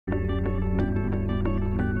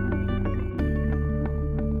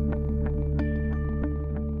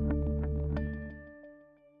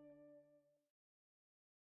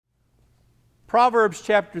Proverbs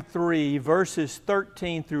chapter 3, verses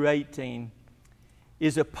 13 through 18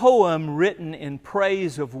 is a poem written in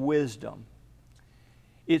praise of wisdom.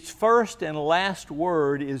 Its first and last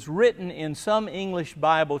word is written in some English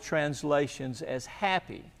Bible translations as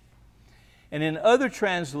happy. And in other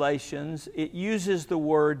translations, it uses the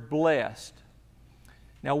word blessed.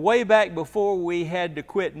 Now, way back before we had to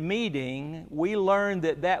quit meeting, we learned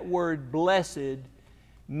that that word blessed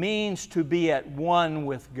means to be at one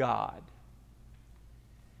with God.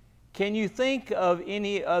 Can you think of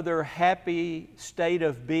any other happy state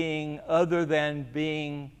of being other than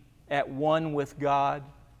being at one with God?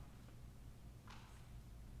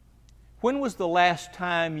 When was the last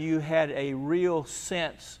time you had a real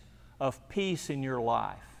sense of peace in your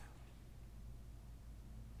life?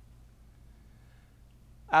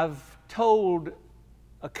 I've told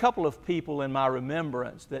a couple of people in my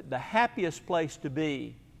remembrance that the happiest place to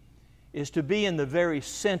be is to be in the very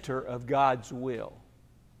center of God's will.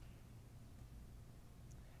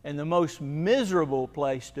 And the most miserable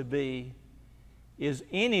place to be is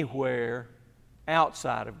anywhere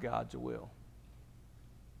outside of God's will.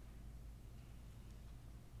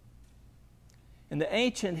 And the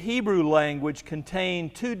ancient Hebrew language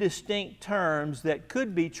contained two distinct terms that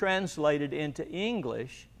could be translated into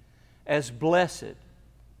English as blessed.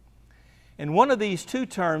 And one of these two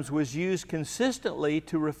terms was used consistently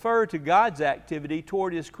to refer to God's activity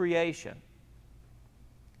toward His creation,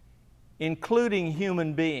 including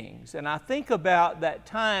human beings. And I think about that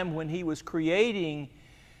time when He was creating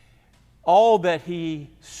all that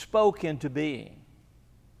He spoke into being.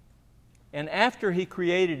 And after He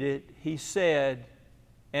created it, He said,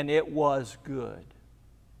 "And it was good."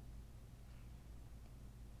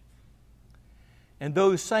 And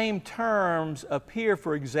those same terms appear,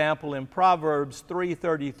 for example, in Proverbs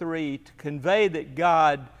 3:33 to convey that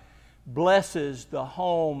God blesses the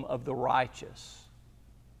home of the righteous.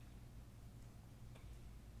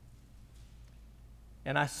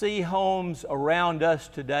 And I see homes around us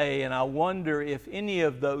today, and I wonder if any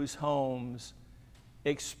of those homes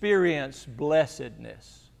experience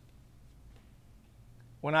blessedness.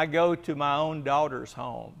 When I go to my own daughter's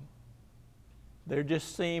home, there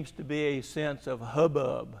just seems to be a sense of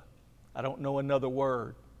hubbub. I don't know another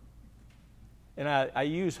word. And I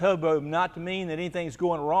use hubbub not to mean that anything's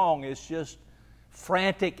going wrong. It's just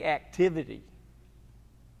frantic activity.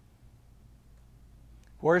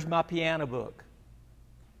 Where's my piano book?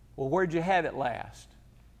 Well, where'd you have it last?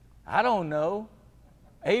 I don't know.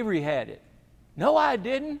 Avery had it. No, I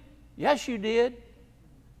didn't. Yes, you did.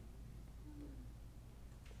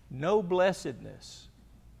 No blessedness.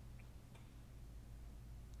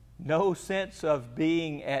 No sense of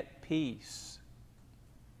being at peace.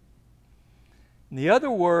 And the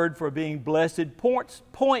other word for being blessed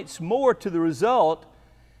points more to the result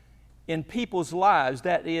in people's lives.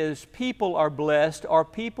 That is, people are blessed or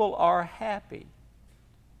people are happy.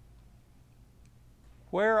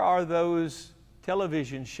 Where are those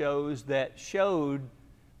television shows that showed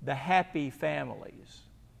the happy families?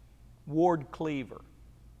 Ward Cleaver,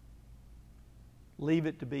 Leave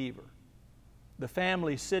It to Beaver. The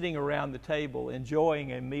family sitting around the table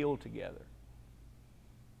enjoying a meal together.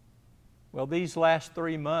 Well, these last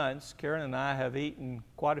 3 months, Karen and I have eaten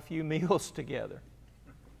quite a few meals together.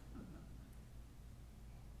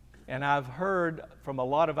 And I've heard from a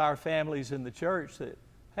lot of our families in the church that,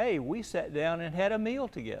 hey, we sat down and had a meal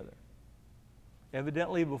together.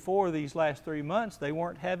 Evidently, before these last 3 months, they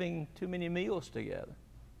weren't having too many meals together.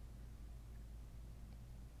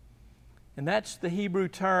 And that's the Hebrew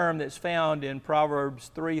term that's found in Proverbs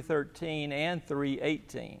 3:13 and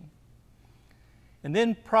 3:18. And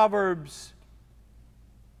then Proverbs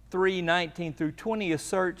 3:19 through 20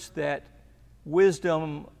 asserts that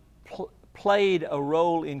wisdom played a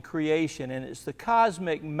role in creation, and it's the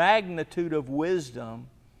cosmic magnitude of wisdom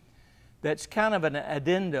that's kind of an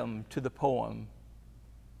addendum to the poem.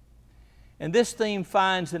 And this theme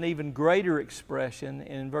finds an even greater expression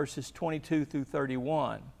in verses 22 through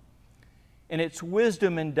 31. And it's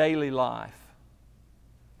wisdom in daily life.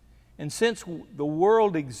 And since the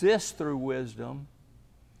world exists through wisdom,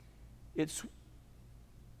 it's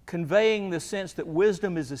conveying the sense that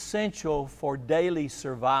wisdom is essential for daily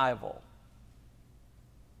survival.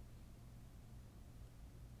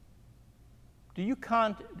 Do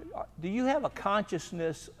you have a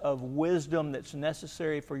consciousness of wisdom that's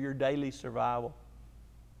necessary for your daily survival?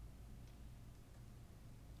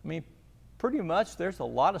 I mean, pretty much there's a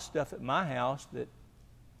lot of stuff at my house that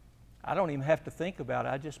I don't even have to think about.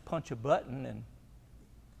 I just punch a button and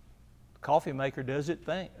the coffee maker does its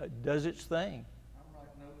thing. I'm writing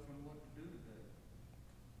notes on what to do today.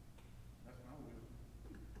 That's my wisdom.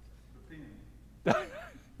 The pen.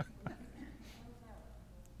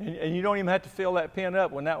 And you don't even have to fill that pen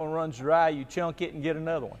up. When that one runs dry, you chunk it and get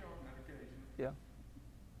another one. Yeah.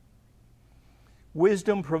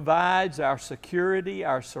 Wisdom provides our security,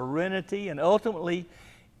 our serenity, and ultimately,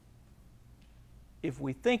 if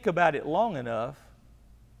we think about it long enough,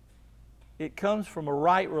 it comes from a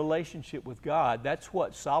right relationship with God. That's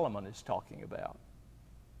what Solomon is talking about.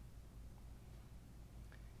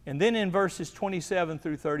 And then in verses 27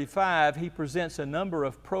 through 35, he presents a number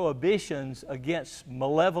of prohibitions against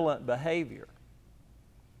malevolent behavior.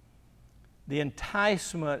 The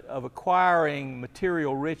enticement of acquiring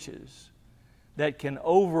material riches that can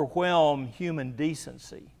overwhelm human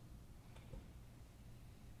decency.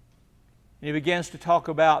 And he begins to talk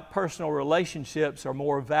about personal relationships are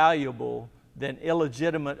more valuable than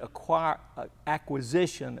illegitimate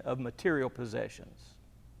acquisition of material possessions.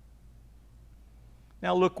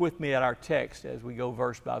 Now look with me at our text as we go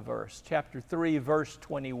verse by verse. Chapter 3, verse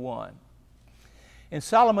 21. And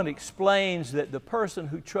Solomon explains that the person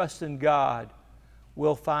who trusts in God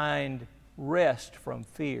will find rest from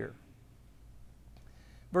fear.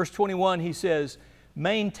 Verse 21, he says,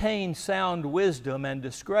 "Maintain sound wisdom and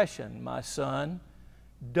discretion, my son.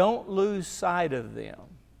 Don't lose sight of them."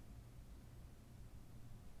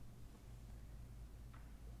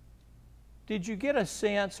 Did you get a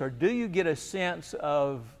sense, or do you get a sense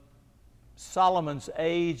of Solomon's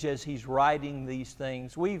age as he's writing these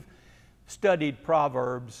things? We've studied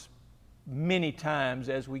Proverbs many times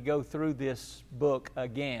as we go through this book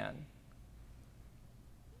again.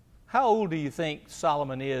 How old do you think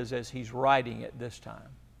Solomon is as he's writing it this time?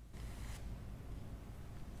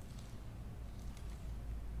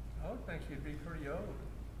 I would think he'd be pretty old.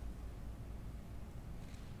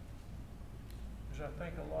 Because I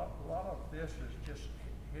think a lot of this is just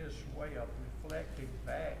his way of reflecting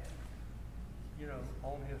back,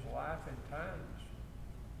 on his life and times.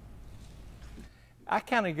 I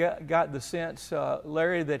kind of got the sense,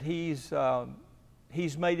 Larry, that he's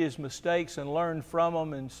made his mistakes and learned from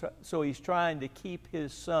them, and so he's trying to keep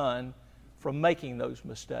his son from making those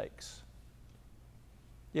mistakes.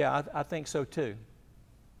 Yeah, I think so too.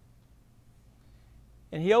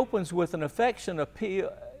 And he opens with an affectionate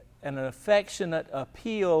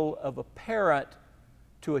appeal of a parent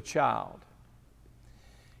to a child.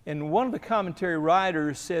 And one of the commentary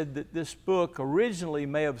writers said that this book originally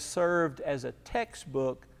may have served as a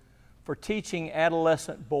textbook for teaching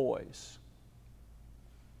adolescent boys.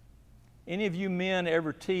 Any of you men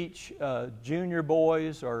ever teach junior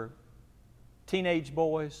boys or teenage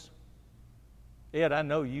boys? Ed, I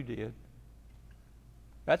know you did.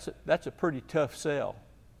 That's a pretty tough sell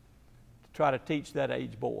to try to teach that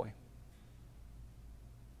age boy.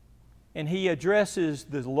 And he addresses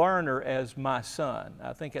the learner as my son.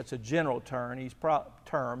 I think that's a general term. He's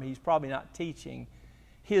probably not teaching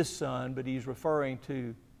his son, but he's referring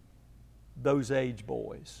to those age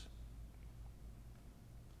boys.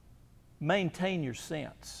 Maintain your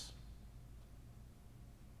sense.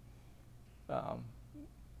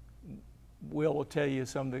 Will tell you,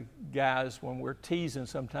 some of the guys, when we're teasing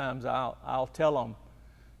sometimes, I'll tell them,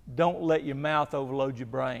 don't let your mouth overload your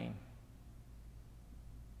brain.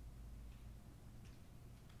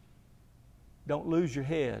 Don't lose your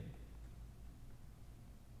head.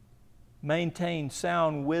 Maintain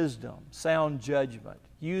sound wisdom, sound judgment.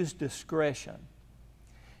 Use discretion.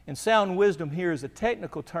 And sound wisdom here is a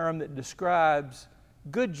technical term that describes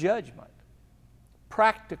good judgment,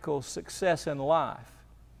 practical success in life.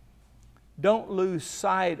 Don't lose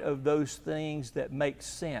sight of those things that make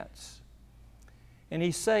sense. And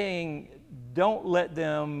he's saying, don't let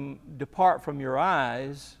them depart from your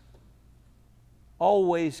eyes.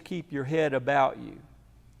 Always keep your head about you.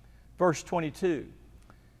 Verse 22,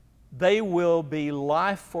 they will be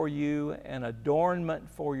life for you and adornment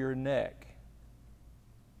for your neck.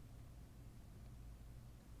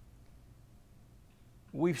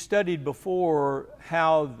 We've studied before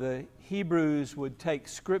how the Hebrews would take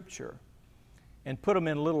Scripture and put them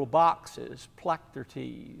in little boxes,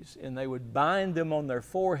 plactertes, and they would bind them on their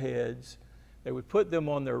foreheads. They would put them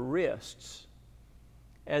on their wrists,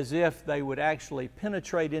 as if they would actually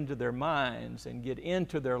penetrate into their minds and get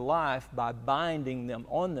into their life by binding them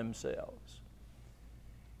on themselves.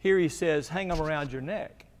 Here he says, hang them around your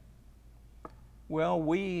neck. Well,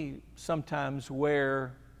 we sometimes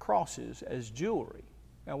wear crosses as jewelry.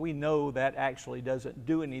 Now, we know that actually doesn't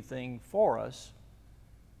do anything for us,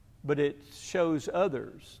 but it shows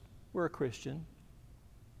others we're a Christian.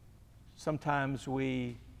 Sometimes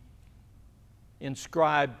we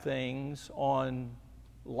inscribe things on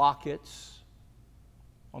lockets,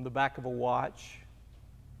 on the back of a watch.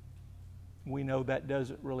 We know that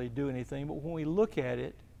doesn't really do anything, but when we look at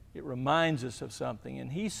it, it reminds us of something.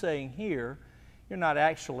 And he's saying here, you're not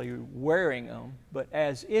actually wearing them, but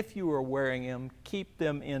as if you were wearing them, keep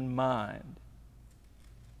them in mind.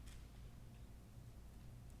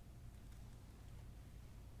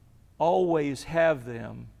 Always have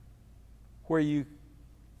them where you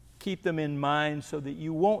keep them in mind so that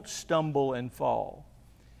you won't stumble and fall.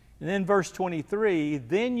 And then verse 23,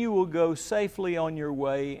 then you will go safely on your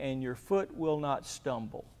way and your foot will not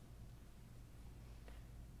stumble.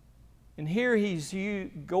 And here he's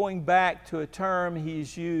going back to a term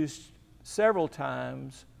he's used several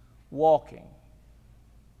times, walking.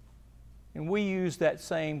 And we use that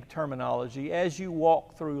same terminology. As you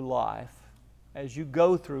walk through life, as you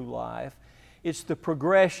go through life, it's the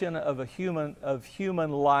progression of a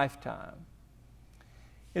human lifetime.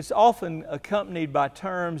 It's often accompanied by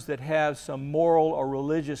terms that have some moral or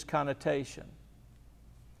religious connotation.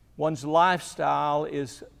 One's lifestyle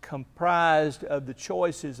is comprised of the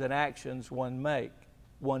choices and actions one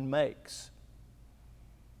makes.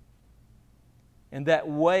 And that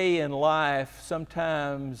way in life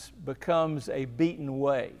sometimes becomes a beaten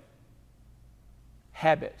way.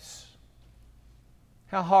 Habits.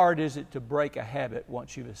 How hard is it to break a habit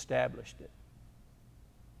once you've established it?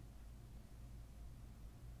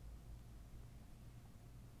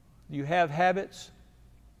 Do you have habits?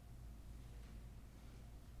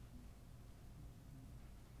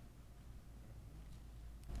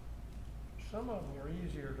 Some of them are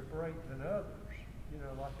easier to break than others. You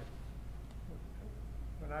know, like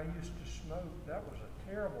when I used to smoke, that was a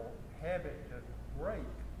terrible habit to break.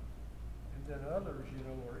 And then others, you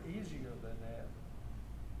know, are easier than that.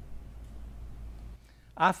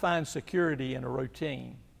 I find security in a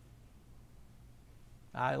routine.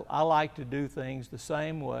 I like to do things the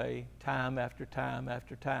same way time after time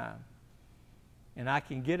after time. And I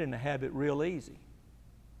can get in a habit real easy.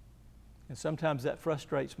 And sometimes that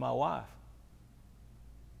frustrates my wife.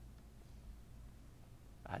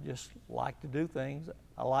 I just like to do things.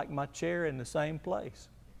 I like my chair in the same place.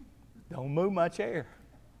 Don't move my chair.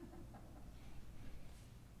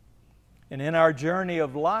 And in our journey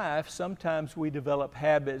of life, sometimes we develop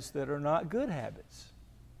habits that are not good habits.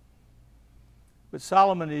 But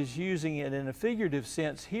Solomon is using it in a figurative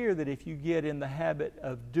sense here, that if you get in the habit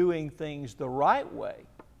of doing things the right way,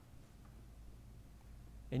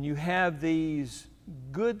 and you have these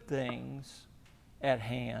good things at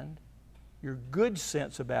hand, your good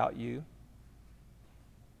sense about you,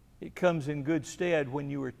 it comes in good stead when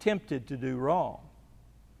you are tempted to do wrong.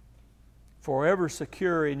 Forever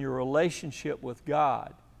secure in your relationship with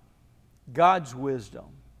God, God's wisdom,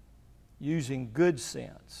 using good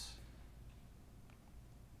sense.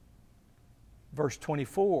 Verse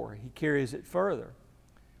 24, he carries it further.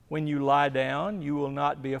 When you lie down, you will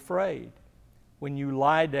not be afraid. When you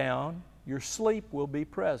lie down, your sleep will be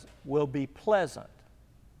pleasant.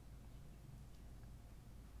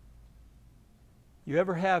 You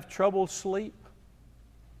ever have trouble sleep?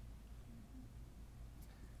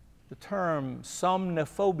 The term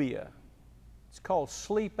somnophobia, it's called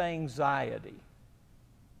sleep anxiety.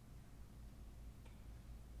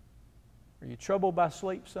 Are you troubled by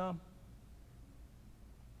sleep some?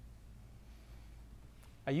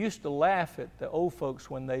 I used to laugh at the old folks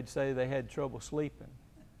when they'd say they had trouble sleeping.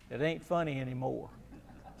 It ain't funny anymore.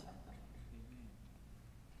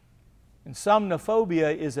 And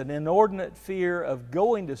somnophobia is an inordinate fear of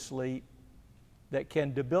going to sleep that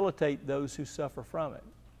can debilitate those who suffer from it.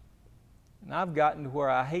 And I've gotten to where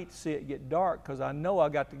I hate to see it get dark because I know I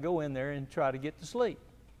got to go in there and try to get to sleep.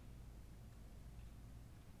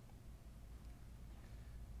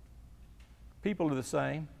 People are the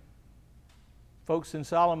same. Folks in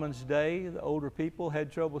Solomon's day, the older people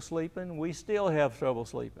had trouble sleeping. We still have trouble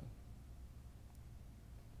sleeping.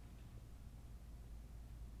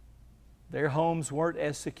 Their homes weren't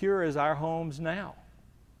as secure as our homes now.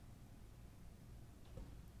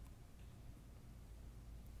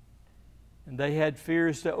 And they had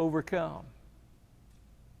fears to overcome.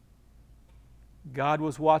 God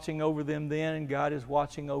was watching over them then, and God is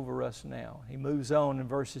watching over us now. He moves on in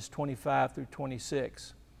verses 25 through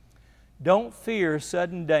 26. Don't fear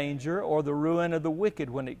sudden danger or the ruin of the wicked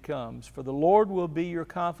when it comes, for the Lord will be your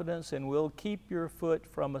confidence and will keep your foot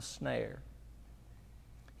from a snare.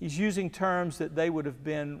 He's using terms that they would have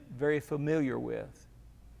been very familiar with.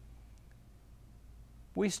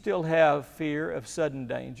 We still have fear of sudden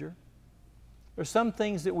danger. There are some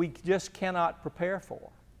things that we just cannot prepare for.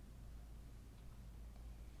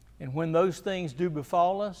 And when those things do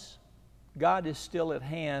befall us, God is still at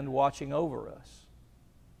hand watching over us.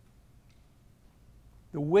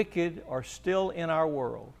 The wicked are still in our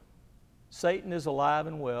world. Satan is alive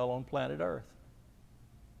and well on planet Earth.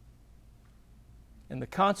 And the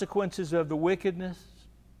consequences of the wickedness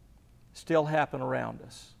still happen around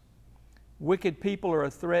us. Wicked people are a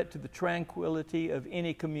threat to the tranquility of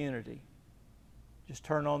any community. Just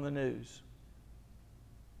turn on the news.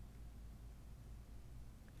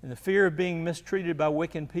 And the fear of being mistreated by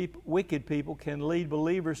wicked people can lead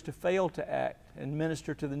believers to fail to act and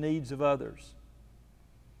minister to the needs of others.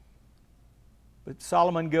 But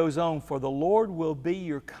Solomon goes on, "For the Lord will be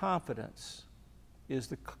your confidence," is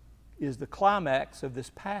the climax of this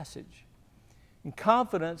passage. And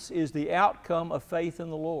confidence is the outcome of faith in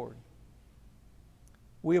the Lord.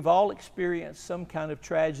 We have all experienced some kind of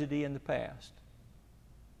tragedy in the past.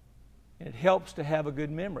 And it helps to have a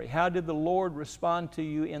good memory. How did the Lord respond to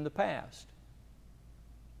you in the past?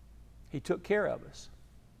 He took care of us.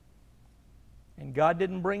 And God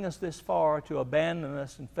didn't bring us this far to abandon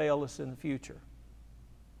us and fail us in the future.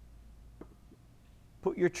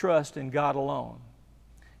 Put your trust in God alone.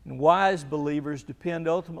 And wise believers depend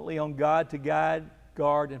ultimately on God to guide,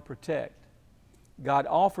 guard, and protect. God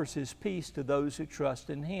offers His peace to those who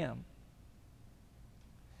trust in Him.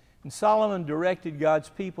 And Solomon directed God's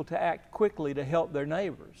people to act quickly to help their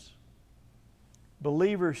neighbors.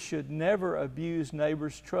 Believers should never abuse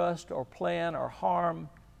neighbors' trust or plan or harm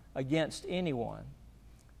against anyone.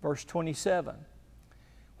 Verse 27,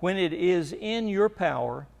 "When it is in your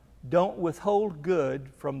power, don't withhold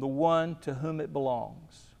good from the one to whom it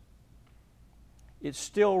belongs." It's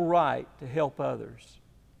still right to help others.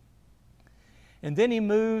 And then he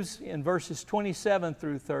moves in verses 27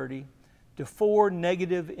 through 30 to 4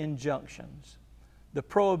 negative injunctions. The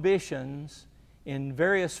prohibitions in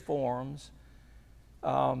various forms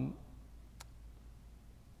to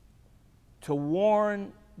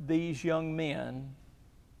warn these young men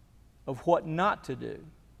of what not to do.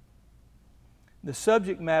 The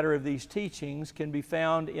subject matter of these teachings can be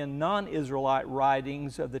found in non-Israelite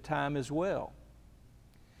writings of the time as well.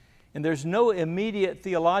 And there's no immediate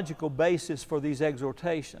theological basis for these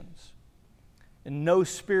exhortations. And no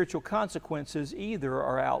spiritual consequences either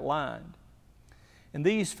are outlined. And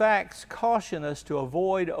these facts caution us to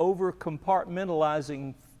avoid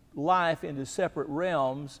over-compartmentalizing life into separate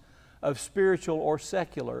realms of spiritual or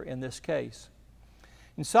secular in this case.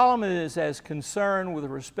 And Solomon is as concerned with a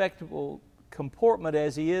respectable comportment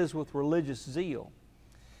as he is with religious zeal.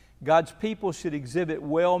 God's people should exhibit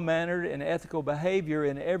well-mannered and ethical behavior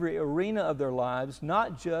in every arena of their lives,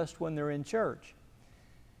 not just when they're in church.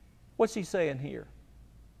 What's he saying here?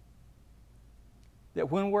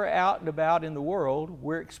 That when we're out and about in the world,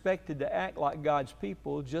 we're expected to act like God's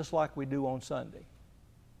people just like we do on Sunday.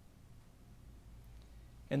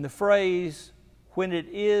 And the phrase, "when it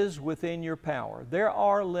is within your power," there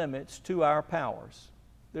are limits to our powers.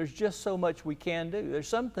 There's just so much we can do. There's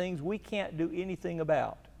some things we can't do anything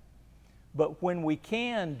about. But when we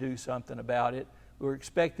can do something about it, we're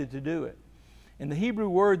expected to do it. And the Hebrew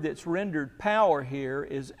word that's rendered power here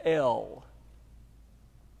is El.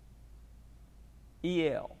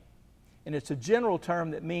 E-L. And it's a general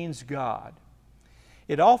term that means God.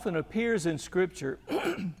 It often appears in Scripture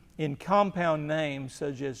in compound names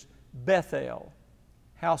such as Bethel,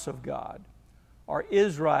 house of God, or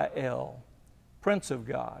Israel, Prince of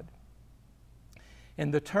God.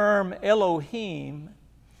 And the term Elohim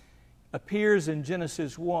appears in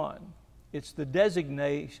Genesis 1. It's the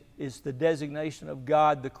designation of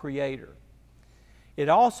God the Creator. It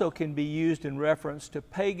also can be used in reference to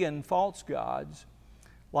pagan false gods,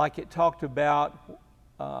 like it talked about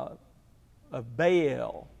of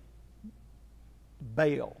Baal.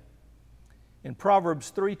 In Proverbs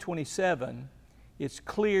 3:27, it's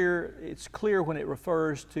clear when it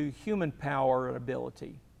refers to human power and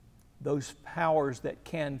ability, those powers that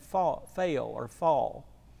can fail or fall.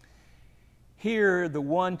 Here, the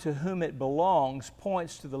one to whom it belongs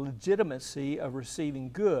points to the legitimacy of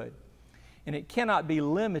receiving good, and it cannot be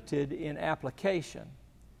limited in application.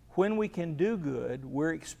 When we can do good,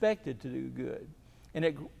 we're expected to do good, and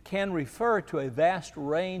it can refer to a vast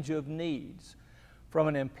range of needs, from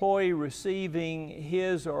an employee receiving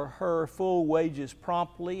his or her full wages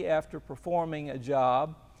promptly after performing a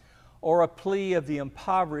job, or a plea of the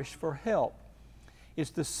impoverished for help.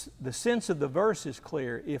 The sense of the verse is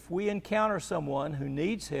clear. If we encounter someone who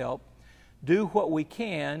needs help, do what we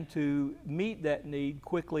can to meet that need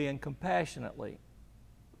quickly and compassionately.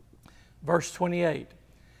 Verse 28,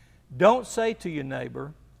 "Don't say to your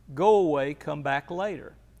neighbor, 'Go away, come back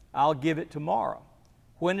later. I'll give it tomorrow.'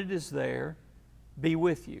 When it is there, be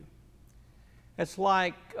with you." It's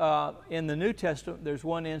like in the New Testament, there's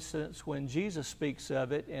one instance when Jesus speaks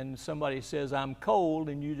of it and somebody says, "I'm cold,"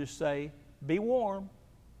 and you just say, "Be warm."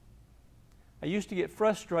 I used to get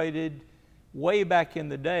frustrated way back in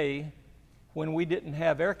the day when we didn't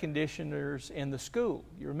have air conditioners in the school.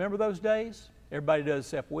 You remember those days? Everybody does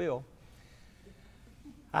except Will.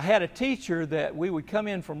 I had a teacher that we would come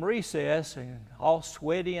in from recess and all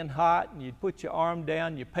sweaty and hot, and you'd put your arm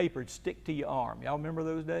down, your paper would stick to your arm. Y'all remember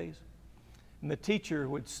those days? And the teacher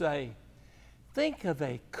would say, "Think of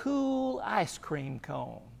a cool ice cream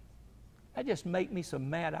cone." That just made me so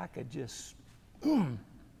mad I could just,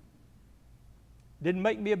 Didn't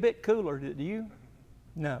make me a bit cooler, did you?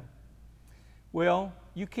 No. Well,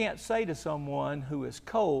 you can't say to someone who is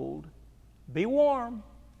cold, "Be warm,"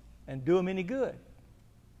 and do them any good.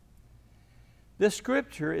 This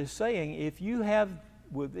scripture is saying if you have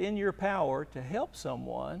within your power to help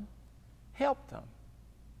someone, help them.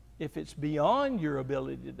 If it's beyond your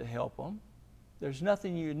ability to help them, there's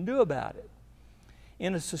nothing you can do about it.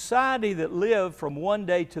 In a society that lived from one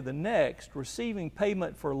day to the next, receiving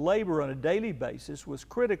payment for labor on a daily basis was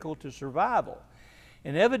critical to survival.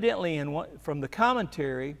 And evidently, from the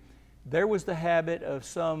commentary, there was the habit of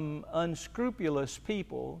some unscrupulous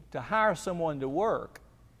people to hire someone to work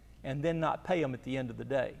and then not pay them at the end of the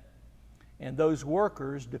day. And those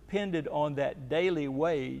workers depended on that daily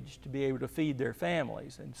wage to be able to feed their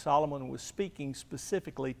families. And Solomon was speaking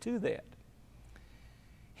specifically to that.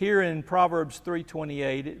 Here in Proverbs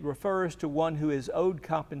 3:28, it refers to one who is owed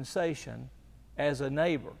compensation as a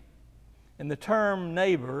neighbor. And the term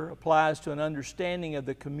neighbor applies to an understanding of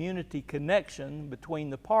the community connection between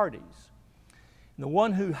the parties. And the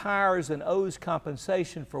one who hires and owes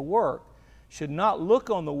compensation for work should not look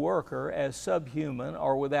on the worker as subhuman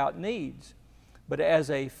or without needs, but as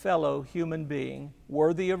a fellow human being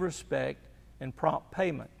worthy of respect and prompt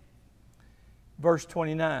payment. Verse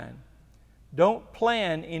 29, "Don't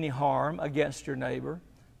plan any harm against your neighbor,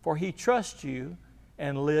 for he trusts you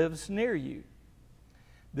and lives near you."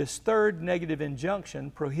 This third negative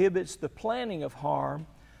injunction prohibits the planning of harm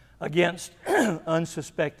against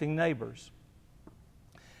unsuspecting neighbors.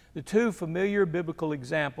 The two familiar biblical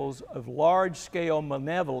examples of large-scale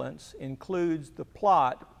malevolence includes the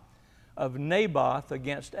plot of Naboth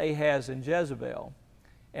against Ahaz and Jezebel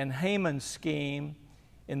and Haman's scheme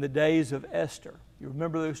in the days of Esther. You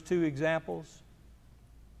remember those two examples?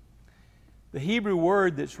 The Hebrew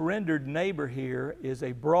word that's rendered neighbor here is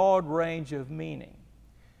a broad range of meaning.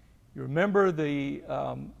 You remember the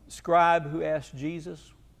scribe who asked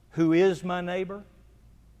Jesus, "Who is my neighbor?"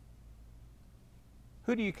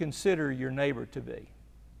 Who do you consider your neighbor to be? It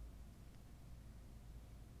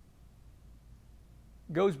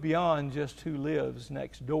goes beyond just who lives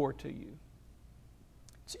next door to you.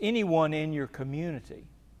 It's anyone in your community.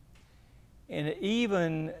 And it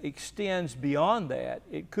even extends beyond that.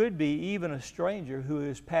 It could be even a stranger who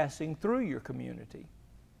is passing through your community.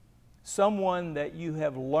 Someone that you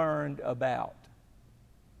have learned about.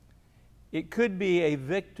 It could be a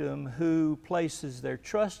victim who places their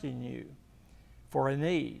trust in you for a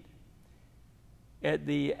need. At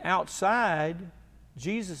the outside,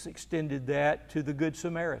 Jesus extended that to the Good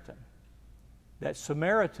Samaritan. That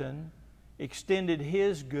Samaritan extended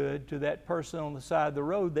his good to that person on the side of the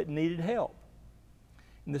road that needed help.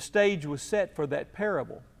 And the stage was set for that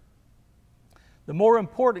parable. The more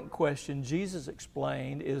important question Jesus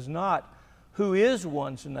explained is not who is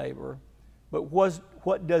one's neighbor, but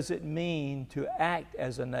what does it mean to act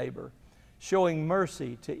as a neighbor, showing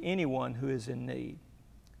mercy to anyone who is in need.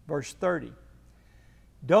 Verse 30,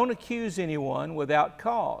 "Don't accuse anyone without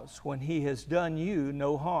cause when he has done you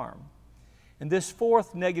no harm." And this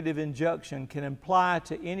fourth negative injunction can apply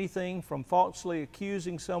to anything from falsely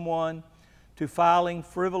accusing someone to filing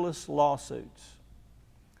frivolous lawsuits.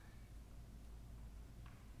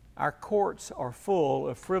 Our courts are full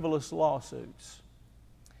of frivolous lawsuits.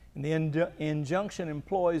 And the injunction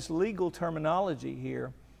employs legal terminology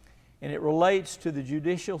here, and it relates to the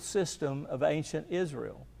judicial system of ancient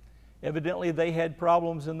Israel. Evidently, they had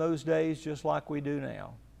problems in those days just like we do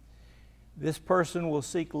now. This person will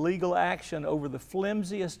seek legal action over the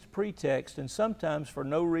flimsiest pretext and sometimes for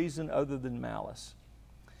no reason other than malice.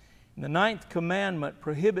 And the ninth commandment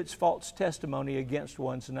prohibits false testimony against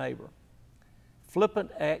one's neighbor.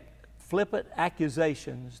 Flippant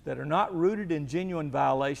accusations that are not rooted in genuine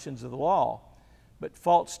violations of the law, but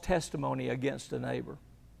false testimony against a neighbor.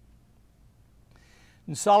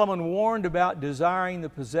 And Solomon warned about desiring the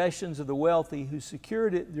possessions of the wealthy who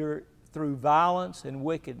secured it through violence and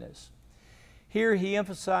wickedness. Here he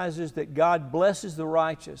emphasizes that God blesses the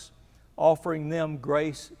righteous, offering them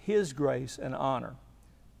grace, His grace and honor.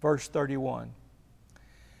 Verse 31.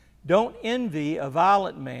 "Don't envy a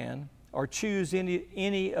violent man or choose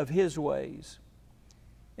any of his ways."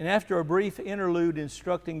 And after a brief interlude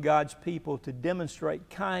instructing God's people to demonstrate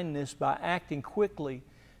kindness by acting quickly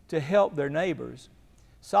to help their neighbors,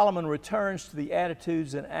 Solomon returns to the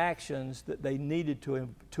attitudes and actions that they needed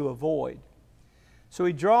to avoid. So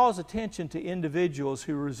he draws attention to individuals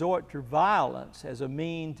who resort to violence as a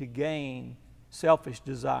mean to gain selfish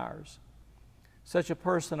desires. Such a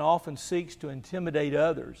person often seeks to intimidate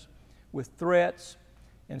others with threats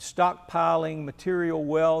and stockpiling material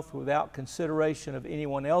wealth without consideration of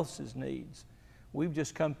anyone else's needs. We've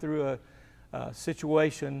just come through a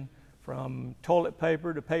situation from toilet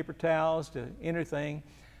paper to paper towels to anything.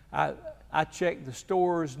 I check the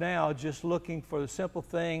stores now just looking for the simple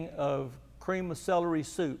thing of cream of celery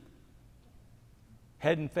soup.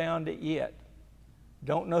 Hadn't found it yet.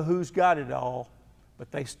 Don't know who's got it all,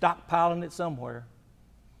 but they stockpiling it somewhere.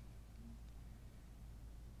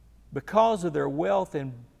 Because of their wealth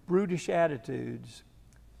and brutish attitudes,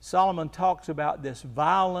 Solomon talks about this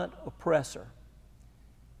violent oppressor.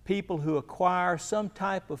 People who acquire some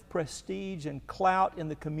type of prestige and clout in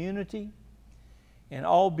the community, and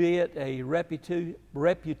albeit a reputation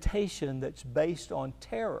that's based on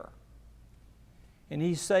terror. And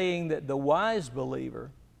he's saying that the wise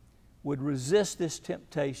believer would resist this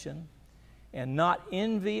temptation and not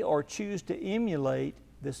envy or choose to emulate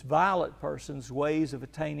this violent person's ways of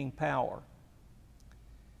attaining power.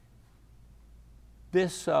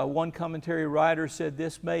 This one commentary writer said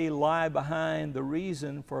this may lie behind the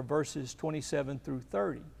reason for verses 27 through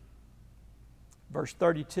 30. Verse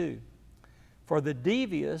 32, "For the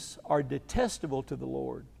devious are detestable to the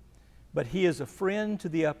Lord, but He is a friend to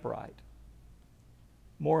the upright."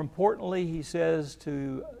 More importantly, he says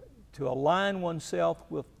to align oneself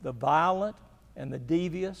with the violent and the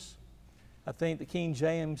devious. I think the King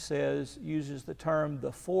James uses the term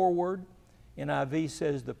the forward. NIV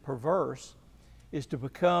says the perverse, is to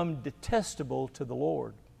become detestable to the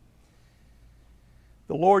Lord.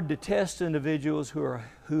 The Lord detests individuals who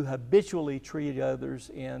habitually treat others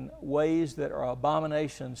in ways that are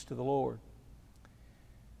abominations to the Lord.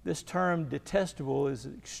 This term detestable is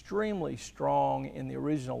extremely strong in the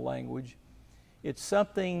original language. It's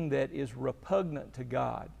something that is repugnant to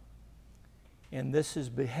God. And this is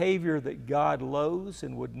behavior that God loathes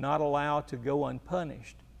and would not allow to go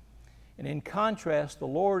unpunished. And in contrast, the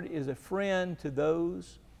Lord is a friend to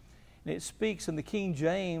those, and it speaks in the King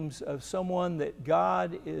James of someone that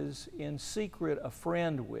God is in secret a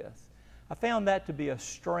friend with. I found that to be a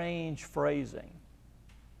strange phrasing.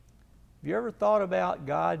 Have you ever thought about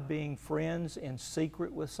God being friends in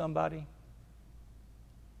secret with somebody?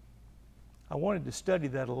 I wanted to study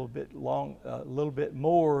that a little bit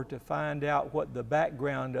more to find out what the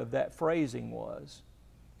background of that phrasing was.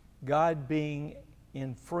 God being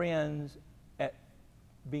friends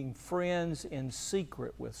in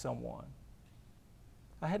secret with someone.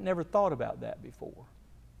 I had never thought about that before.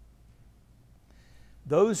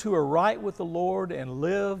 Those who are right with the Lord and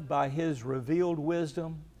live by His revealed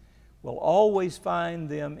wisdom will always find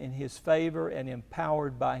them in His favor and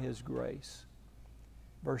empowered by His grace.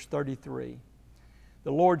 Verse 33,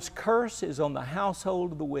 "The Lord's curse is on the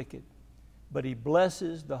household of the wicked, but He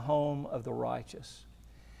blesses the home of the righteous."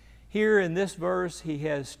 Here in this verse, he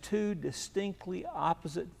has two distinctly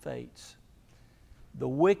opposite fates: the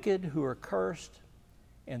wicked who are cursed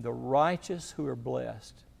and the righteous who are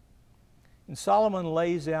blessed. And Solomon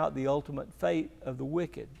lays out the ultimate fate of the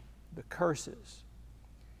wicked, the curses.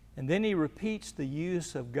 And then he repeats the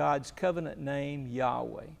use of God's covenant name,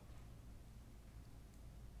 Yahweh.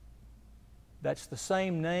 That's the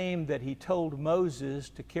same name that he told Moses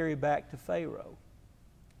to carry back to Pharaoh.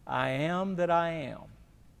 I am that I am.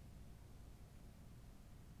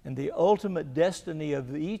 And the ultimate destiny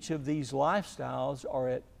of each of these lifestyles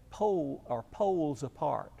are poles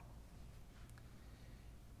apart.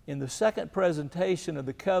 In the second presentation of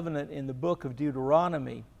the covenant in the book of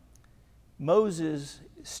Deuteronomy, Moses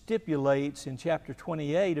stipulates in chapter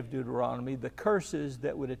 28 of Deuteronomy the curses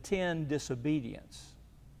that would attend disobedience.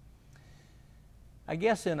 I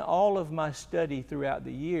guess in all of my study throughout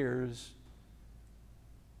the years,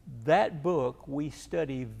 that book we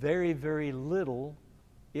study very, very little,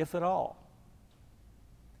 if at all.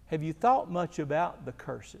 Have you thought much about the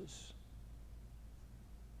curses?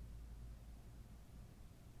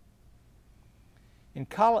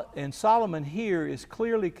 And Solomon here is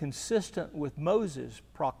clearly consistent with Moses'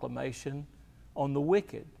 proclamation on the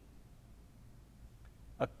wicked.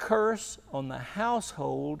 A curse on the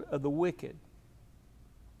household of the wicked.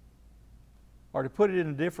 Or to put it in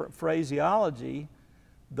a different phraseology,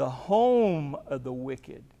 the home of the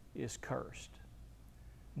wicked is cursed.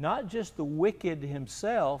 Not just the wicked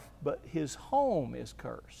himself, but his home is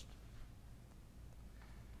cursed.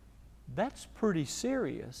 That's pretty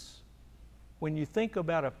serious when you think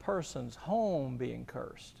about a person's home being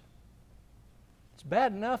cursed. It's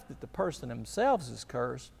bad enough that the person themselves is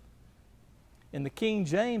cursed. In the King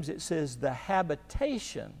James, it says the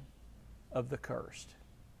habitation of the cursed.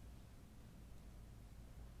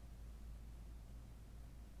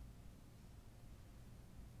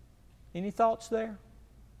 Any thoughts there?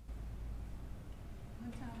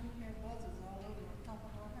 One time we had buzzards all over the top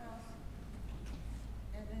of our house,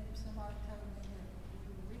 and then somebody told me that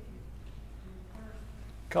we were wicked, we were cursed.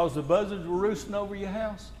 Because the buzzards were roosting over your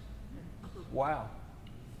house? Wow.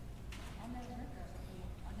 I never heard that before.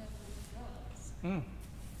 I never heard buzzards. I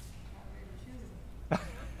ready to shoot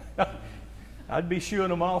them. I'd be shooing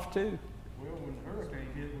them off too. Well, when the hurricane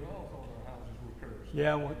hit, we all thought our houses were cursed.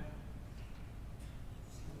 Yeah. Well,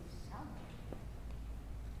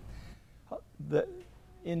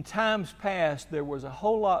 in times past, there was a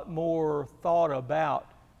whole lot more thought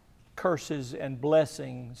about curses and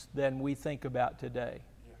blessings than we think about today.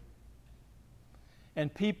 Yeah.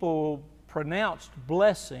 And people pronounced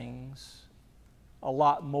blessings a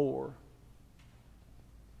lot more.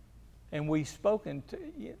 And we still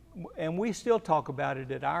talk about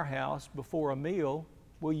it at our house before a meal.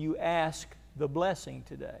 Will you ask the blessing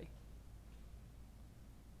today?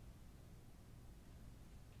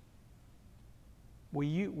 We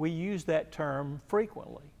use that term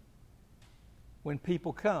frequently when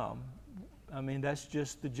people come. I mean, that's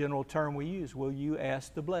just the general term we use. Will you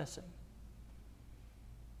ask the blessing?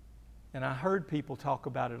 And I heard people talk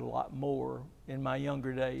about it a lot more in my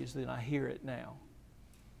younger days than I hear it now.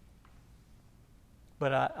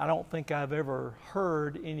 But I don't think I've ever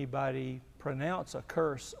heard anybody pronounce a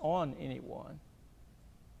curse on anyone.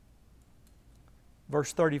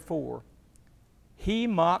 Verse 34, He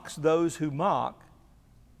mocks those who mock,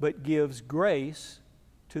 but gives grace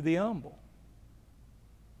to the humble.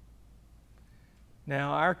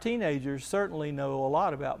 Now, our teenagers certainly know a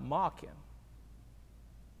lot about mocking.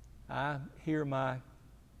 I hear my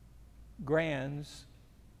grands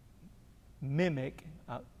mimic.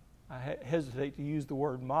 I hesitate to use the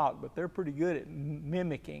word mock, but they're pretty good at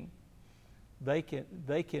mimicking. They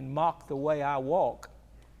can mock the way I walk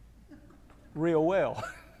real well.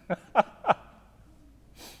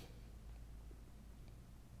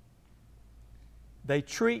 They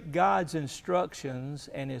treat God's instructions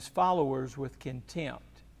and His followers with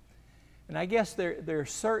contempt. And I guess there are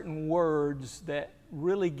certain words that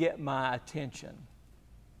really get my attention.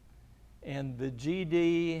 And the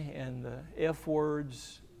GD and the F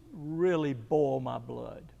words really boil my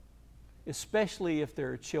blood, especially if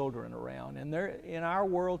there are children around. And in our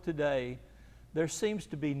world today, there seems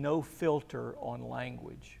to be no filter on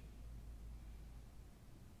language.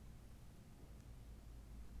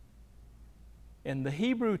 And the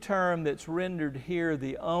Hebrew term that's rendered here,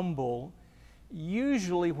 the humble,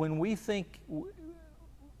 usually when we think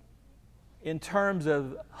in terms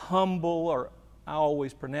of humble, or I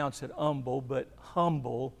always pronounce it humble, but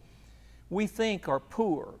humble, we think are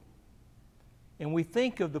poor. And we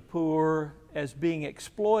think of the poor as being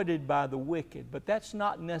exploited by the wicked, but that's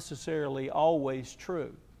not necessarily always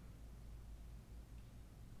true.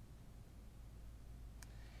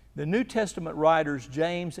 The New Testament writers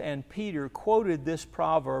James and Peter quoted this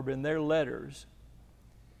proverb in their letters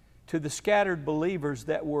to the scattered believers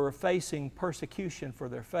that were facing persecution for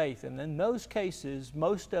their faith. And in those cases,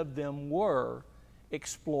 most of them were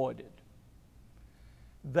exploited.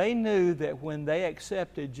 They knew that when they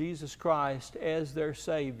accepted Jesus Christ as their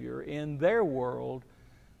Savior in their world,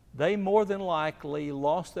 they more than likely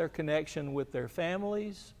lost their connection with their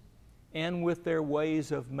families and with their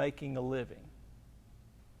ways of making a living.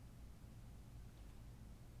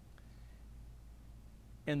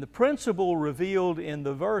 And the principle revealed in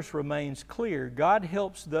the verse remains clear. God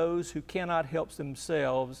helps those who cannot help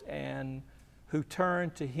themselves and who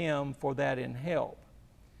turn to Him for that in help.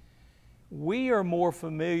 We are more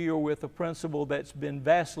familiar with a principle that's been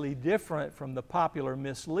vastly different from the popular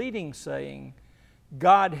misleading saying,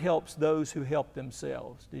 God helps those who help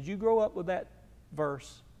themselves. Did you grow up with that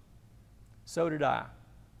verse? So did I.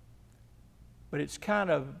 But it's kind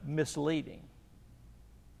of misleading.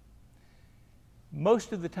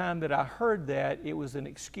 Most of the time that I heard that, it was an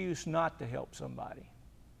excuse not to help somebody.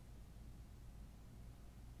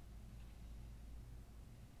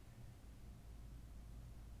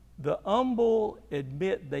 The humble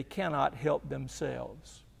admit they cannot help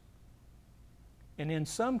themselves. And in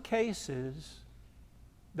some cases,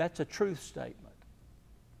 that's a truth statement.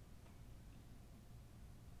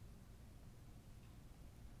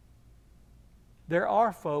 There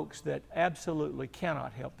are folks that absolutely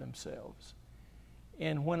cannot help themselves.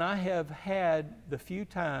 And when I have had the few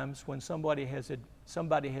times when somebody has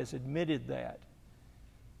admitted that,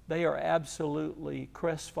 they are absolutely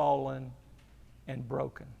crestfallen and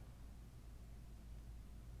broken.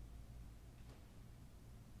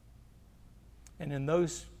 And in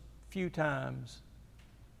those few times,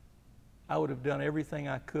 I would have done everything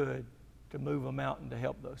I could to move a mountain to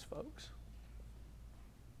help those folks.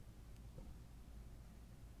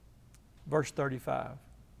 Verse 35.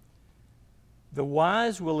 The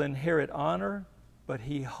wise will inherit honor, but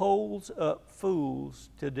he holds up fools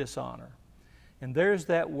to dishonor. And there's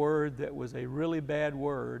that word that was a really bad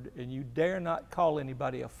word, and you dare not call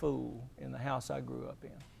anybody a fool in the house I grew up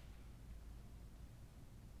in.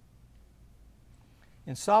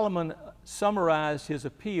 And Solomon summarized his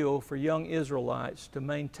appeal for young Israelites to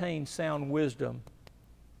maintain sound wisdom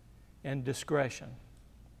and discretion.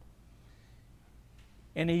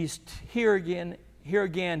 And he's here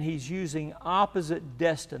again he's using opposite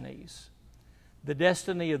destinies. The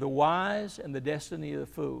destiny of the wise and the destiny of the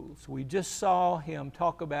fools. We just saw him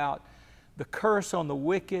talk about the curse on the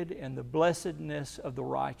wicked and the blessedness of the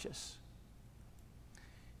righteous.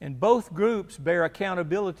 And both groups bear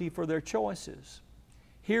accountability for their choices.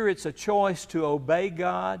 Here it's a choice to obey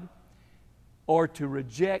God or to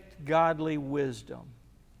reject godly wisdom.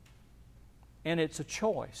 And it's a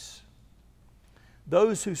choice.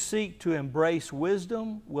 Those who seek to embrace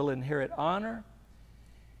wisdom will inherit honor,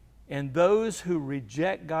 and those who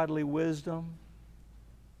reject godly wisdom,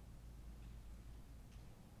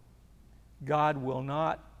 God will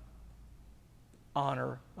not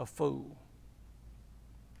honor a fool.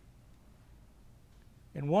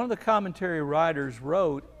 And one of the commentary writers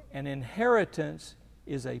wrote, an inheritance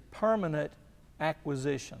is a permanent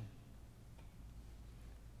acquisition.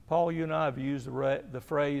 Paul, you and I have used the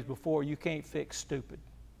phrase before, you can't fix stupid.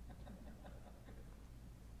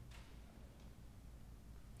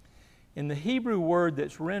 And the Hebrew word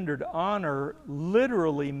that's rendered honor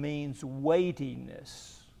literally means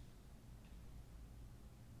weightiness.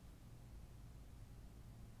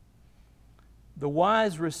 The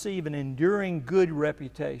wise receive an enduring good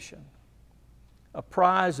reputation, a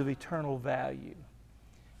prize of eternal value.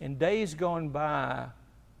 In days gone by,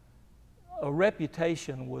 a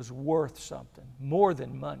reputation was worth something, more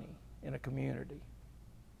than money in a community.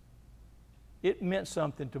 It meant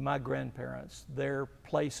something to my grandparents, their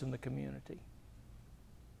place in the community.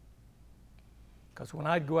 Because when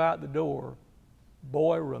I'd go out the door,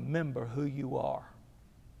 boy, remember who you are.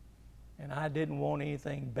 And I didn't want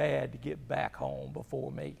anything bad to get back home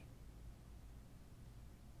before me.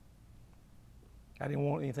 I didn't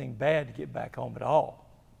want anything bad to get back home at all.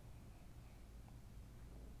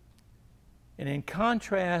 And in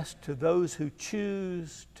contrast to those who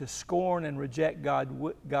choose to scorn and reject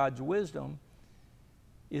God's wisdom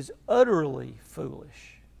is utterly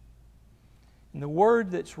foolish. And the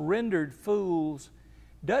word that's rendered fools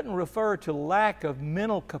doesn't refer to lack of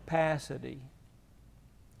mental capacity.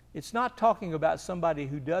 It's not talking about somebody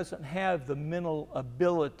who doesn't have the mental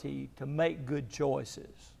ability to make good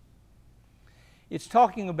choices. It's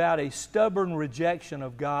talking about a stubborn rejection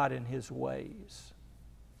of God and His ways.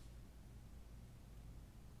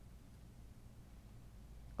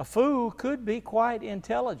 A fool could be quite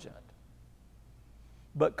intelligent,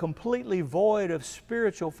 but completely void of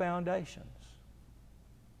spiritual foundations.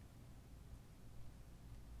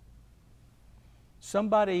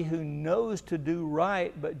 Somebody who knows to do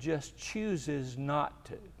right but just chooses not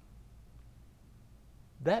to.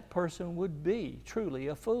 That person would be truly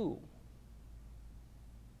a fool.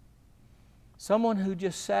 Someone who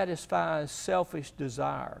just satisfies selfish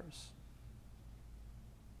desires.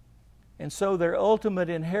 And so their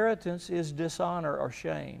ultimate inheritance is dishonor or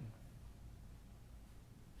shame.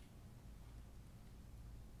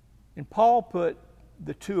 And Paul put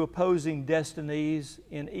the two opposing destinies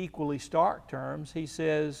in equally stark terms. He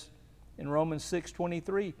says in Romans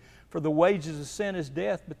 6:23, "For the wages of sin is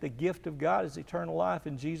death, but the gift of God is eternal life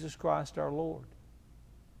in Jesus Christ our Lord."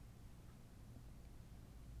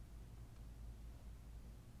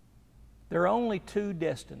 There are only two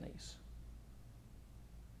destinies,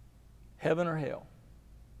 heaven or hell.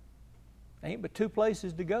 There ain't but two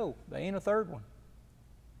places to go. There ain't a third one.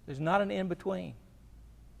 There's not an in-between.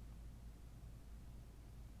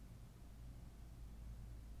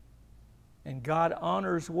 And God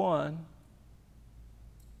honors one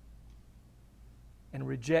and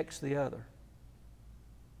rejects the other.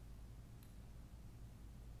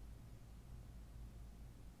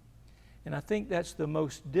 And I think that's the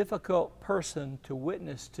most difficult person to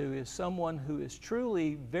witness to, is someone who is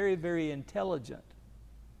truly very, very intelligent,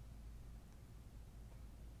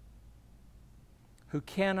 who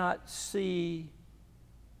cannot see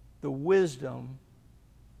the wisdom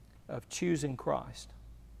of choosing Christ.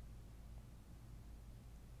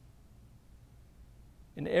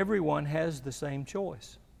 And everyone has the same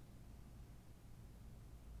choice.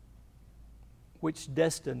 Which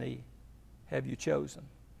destiny have you chosen?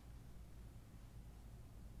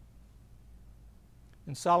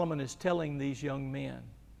 And Solomon is telling these young men,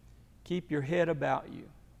 keep your head about you.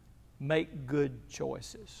 Make good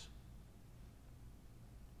choices.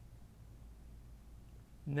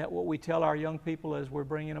 Isn't that what we tell our young people as we're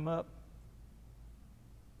bringing them up?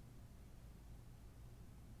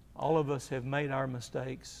 All of us have made our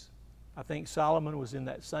mistakes. I think Solomon was in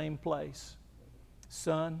that same place.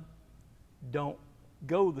 Son, don't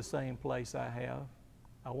go the same place I have.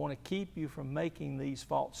 I want to keep you from making these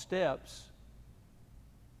false steps.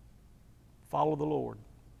 Follow the Lord.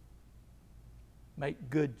 Make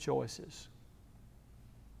good choices.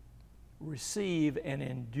 Receive an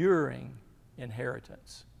enduring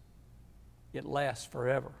inheritance. It lasts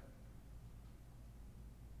forever.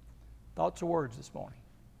 Thoughts or words this morning?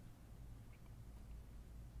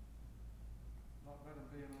 Not better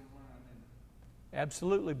than being online, isn't it?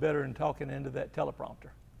 Absolutely better than talking into that teleprompter.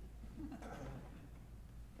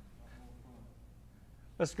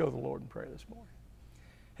 Let's go to the Lord in prayer this morning.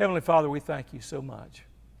 Heavenly Father, we thank you so much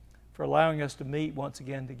for allowing us to meet once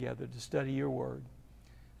again together to study your word.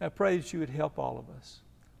 I pray that you would help all of us,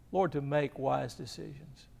 Lord, to make wise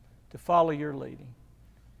decisions, to follow your leading.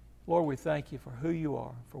 Lord, we thank you for who you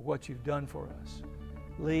are, for what you've done for us.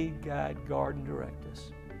 Lead, guide, guard, and direct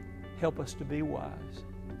us. Help us to be wise.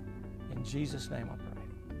 In Jesus' name I pray.